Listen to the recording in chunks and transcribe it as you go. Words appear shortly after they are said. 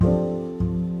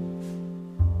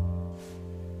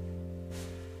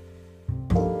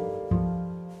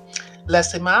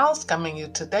Leslie Miles coming you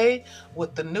today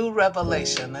with the new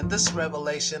revelation. And this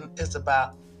revelation is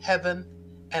about heaven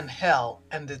and hell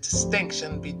and the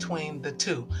distinction between the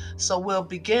two. So we'll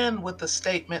begin with the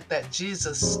statement that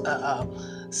Jesus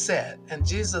said. And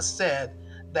Jesus said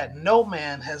that no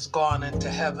man has gone into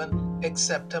heaven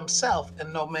except himself,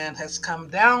 and no man has come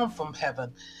down from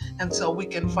heaven. And so we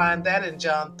can find that in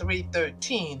John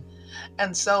 3:13.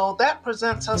 And so that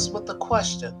presents us with a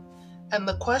question. And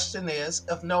the question is,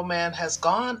 if no man has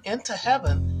gone into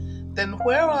heaven, then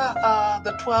where are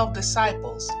the 12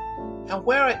 disciples? And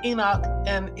where are Enoch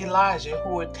and Elijah,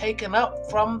 who were taken up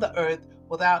from the earth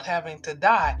without having to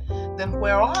die? Then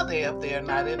where are they if they are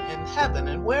not in heaven?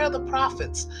 And where are the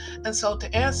prophets? And so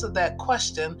to answer that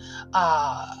question,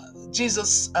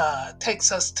 Jesus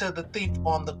takes us to the thief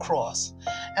on the cross.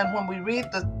 And when we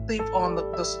read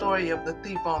the story of the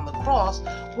thief on the cross,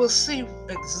 we'll see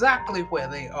exactly where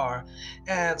they are.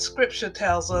 And Scripture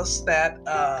tells us that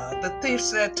the thief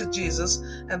said to Jesus,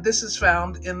 and this is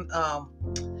found in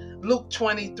Luke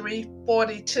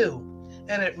 23:42,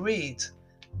 and it reads,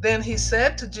 "Then he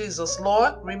said to Jesus,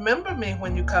 'Lord, remember me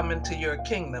when you come into your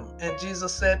kingdom.' And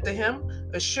Jesus said to him,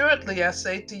 'Assuredly I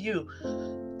say to you,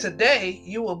 today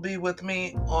you will be with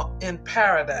me in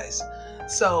paradise.'"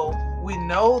 So we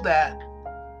know that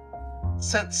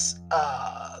since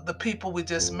the people we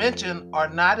just mentioned are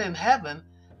not in heaven,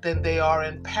 then they are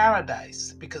in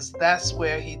paradise, because that's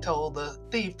where he told the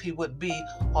thief he would be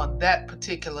on that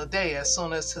particular day. As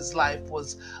soon as his life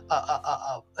was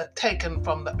taken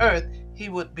from the earth, he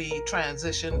would be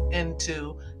transitioned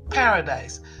into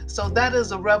paradise. So that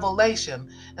is a revelation.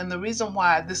 And the reason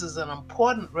why this is an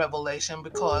important revelation,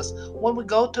 because when we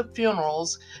go to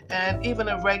funerals and even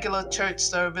a regular church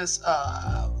service,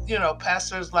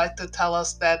 pastors like to tell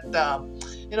us that,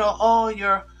 oh,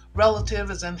 your relative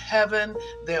is in heaven,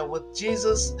 they're with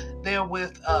Jesus, they're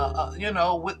with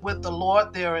the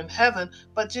Lord, they're in heaven.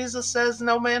 But Jesus says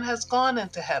no man has gone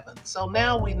into heaven. So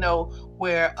now we know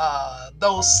where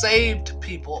those saved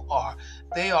people are.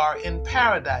 They are in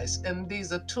paradise. And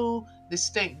these are two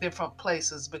distinct different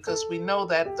places, because we know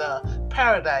that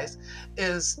paradise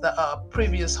is the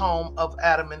previous home of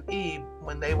Adam and Eve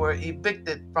when they were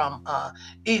evicted from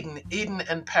Eden. Eden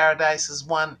and paradise is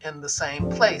one in the same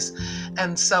place.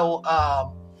 And so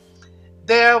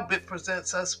there it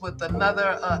presents us with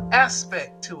another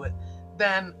aspect to it.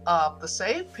 Then the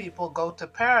saved people go to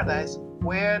paradise.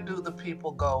 Where do the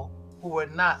people go who are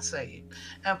not saved?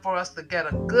 And for us to get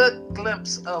a good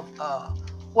glimpse of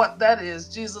what that is,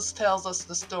 Jesus tells us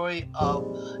the story of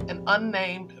an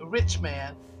unnamed rich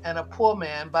man and a poor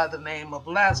man by the name of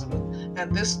Lazarus.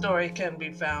 And this story can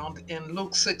be found in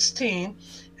Luke 16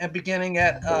 and beginning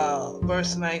at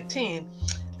verse 19.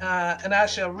 And I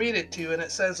shall read it to you. And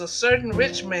it says, "A certain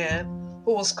rich man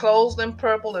who was clothed in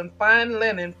purple and fine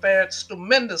linen fared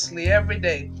stupendously every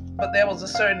day. But there was a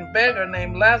certain beggar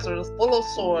named Lazarus, full of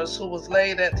sores, who was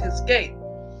laid at his gate,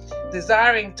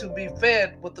 desiring to be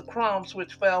fed with the crumbs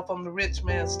which fell from the rich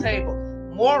man's table.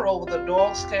 Moreover, the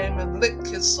dogs came and licked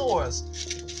his sores.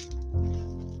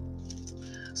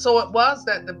 So it was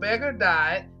that the beggar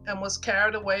died and was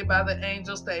carried away by the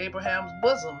angels to Abraham's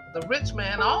bosom. The rich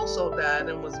man also died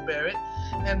and was buried,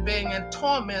 and being in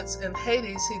torments in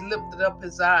Hades, he lifted up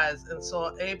his eyes and saw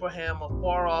Abraham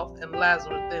afar off and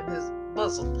Lazarus in his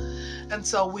bosom." And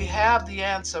so we have the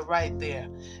answer right there,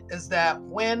 is that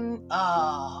when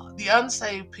the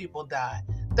unsaved people die,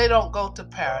 they don't go to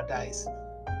paradise,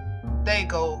 they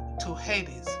go to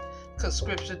Hades. Because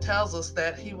Scripture tells us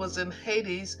that he was in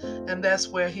Hades, and that's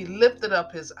where he lifted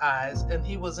up his eyes, and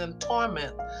he was in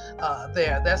torment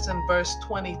there. That's in verse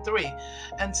 23.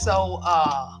 And so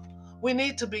we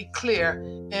need to be clear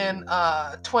in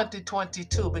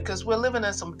 2022, because we're living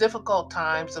in some difficult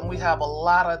times, and we have a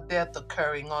lot of death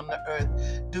occurring on the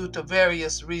earth due to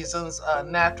various reasons: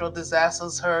 natural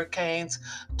disasters, hurricanes,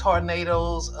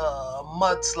 tornadoes,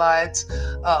 mudslides,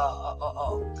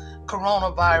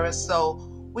 coronavirus. So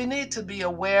we need to be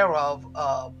aware of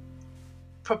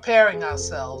preparing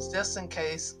ourselves just in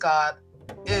case God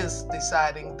is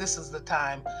deciding this is the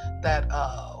time that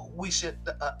we should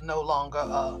no longer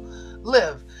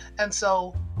live. And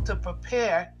so to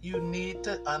prepare, you need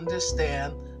to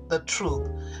understand the truth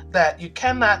that you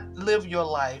cannot live your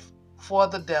life for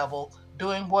the devil,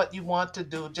 doing what you want to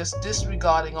do, just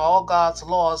disregarding all God's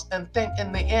laws, and think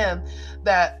in the end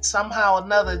that somehow or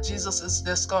another Jesus is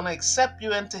just going to accept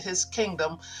you into his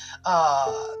kingdom.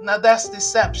 Now that's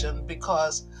deception,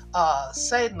 because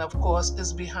Satan, of course,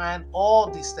 is behind all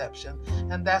deception,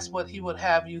 and that's what he would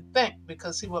have you think,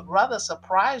 because he would rather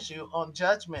surprise you on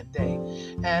Judgment Day.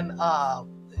 And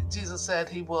Jesus said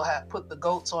he will have put the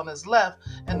goats on his left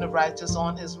and the righteous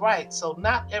on his right. So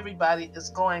not everybody is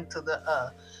going to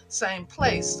the same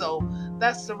place. So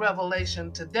that's the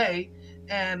revelation today.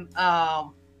 And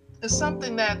it's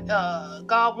something that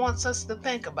God wants us to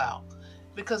think about,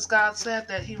 because God said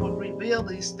that he would reveal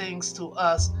these things to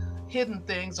us, hidden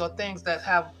things or things that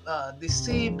have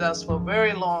deceived us for a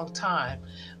very long time.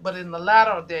 But in the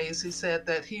latter days, he said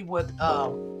that he would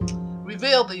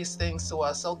reveal these things to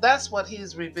us. So that's what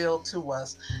he's revealed to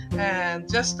us. And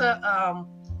just to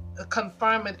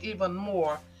confirm it even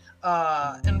more,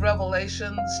 in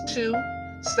Revelations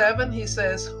 2:7, he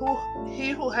says,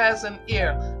 he who has an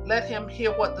ear, let him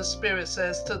hear what the Spirit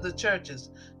says to the churches.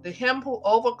 To him who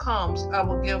overcomes, I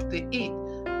will give to eat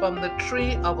from the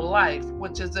tree of life,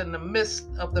 which is in the midst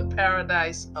of the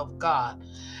paradise of God.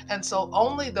 And so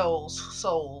only those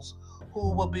souls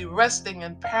who will be resting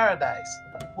in paradise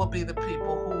will be the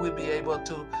people who will be able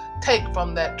to take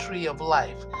from that tree of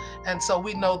life. And so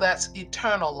we know that's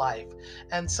eternal life.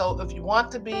 And so if you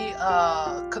want to be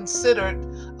considered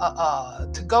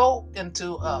to go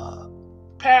into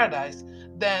paradise,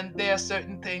 then there are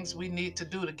certain things we need to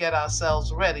do to get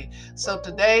ourselves ready. So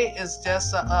today is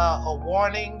just a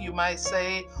warning, you might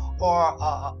say, or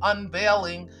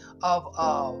unveiling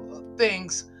of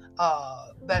things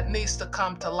that needs to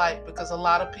come to light, because a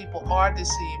lot of people are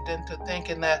deceived into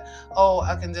thinking that, oh,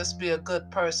 I can just be a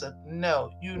good person. No,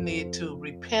 you need to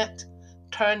repent,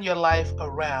 turn your life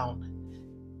around,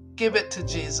 give it to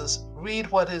Jesus, read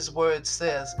what his word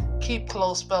says, keep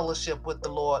close fellowship with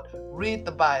the Lord, read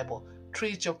the Bible,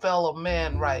 treat your fellow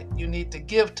man right. You need to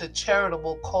give to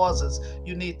charitable causes.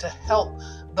 You need to help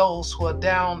those who are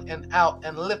down and out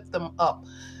and lift them up.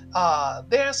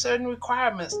 There are certain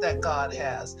requirements that God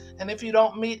has, and if you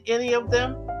don't meet any of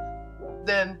them,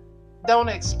 then don't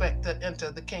expect to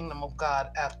enter the kingdom of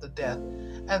God after death.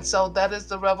 And so that is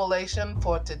the revelation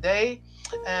for today.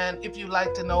 And if you'd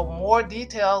like to know more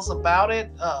details about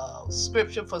it,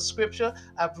 scripture for scripture,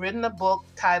 I've written a book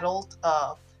titled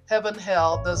Heaven,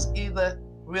 Hell, Does Either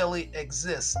Really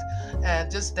Exist?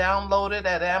 And just download it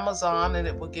at Amazon, and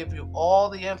it will give you all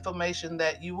the information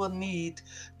that you will need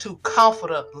to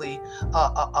comfortably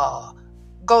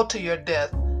go to your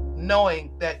death,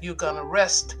 knowing that you're going to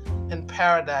rest in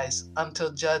paradise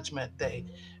until Judgment Day.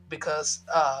 Because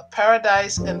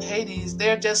paradise and Hades,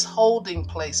 they're just holding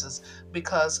places,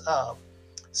 because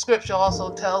scripture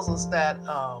also tells us that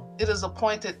it is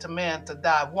appointed to man to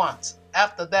die once.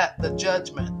 After that, the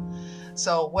judgment.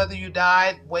 So whether you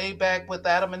died way back with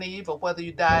Adam and Eve or whether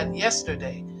you died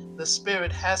yesterday, the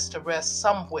spirit has to rest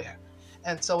somewhere.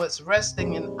 And so it's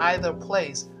resting in either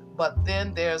place. But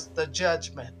then there's the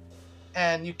judgment.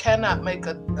 And you cannot make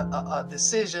a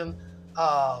decision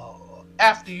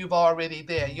after you've already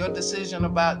there. Your decision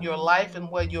about your life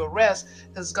and where you rest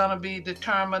is going to be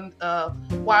determined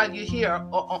while you're here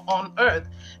on earth.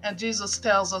 And Jesus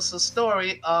tells us a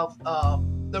story of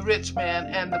the rich man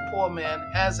and the poor man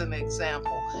as an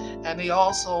example. And he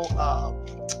also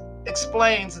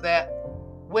explains that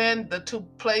when the two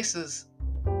places,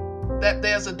 that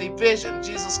there's a division,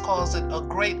 Jesus calls it a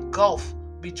great gulf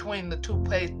between the two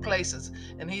places.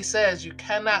 And he says you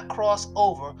cannot cross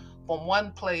over from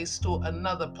one place to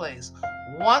another place.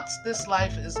 Once this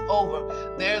life is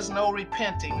over, there's no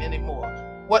repenting anymore.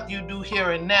 What you do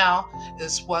here and now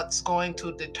is what's going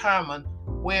to determine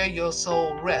where your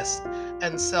soul rests.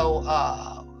 And so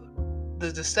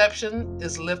the deception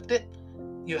is lifted.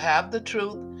 You have the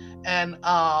truth. And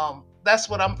that's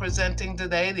what I'm presenting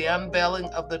today, the unveiling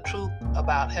of the truth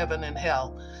about heaven and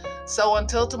hell. So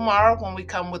until tomorrow, when we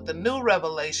come with the new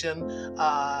revelation,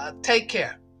 take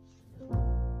care.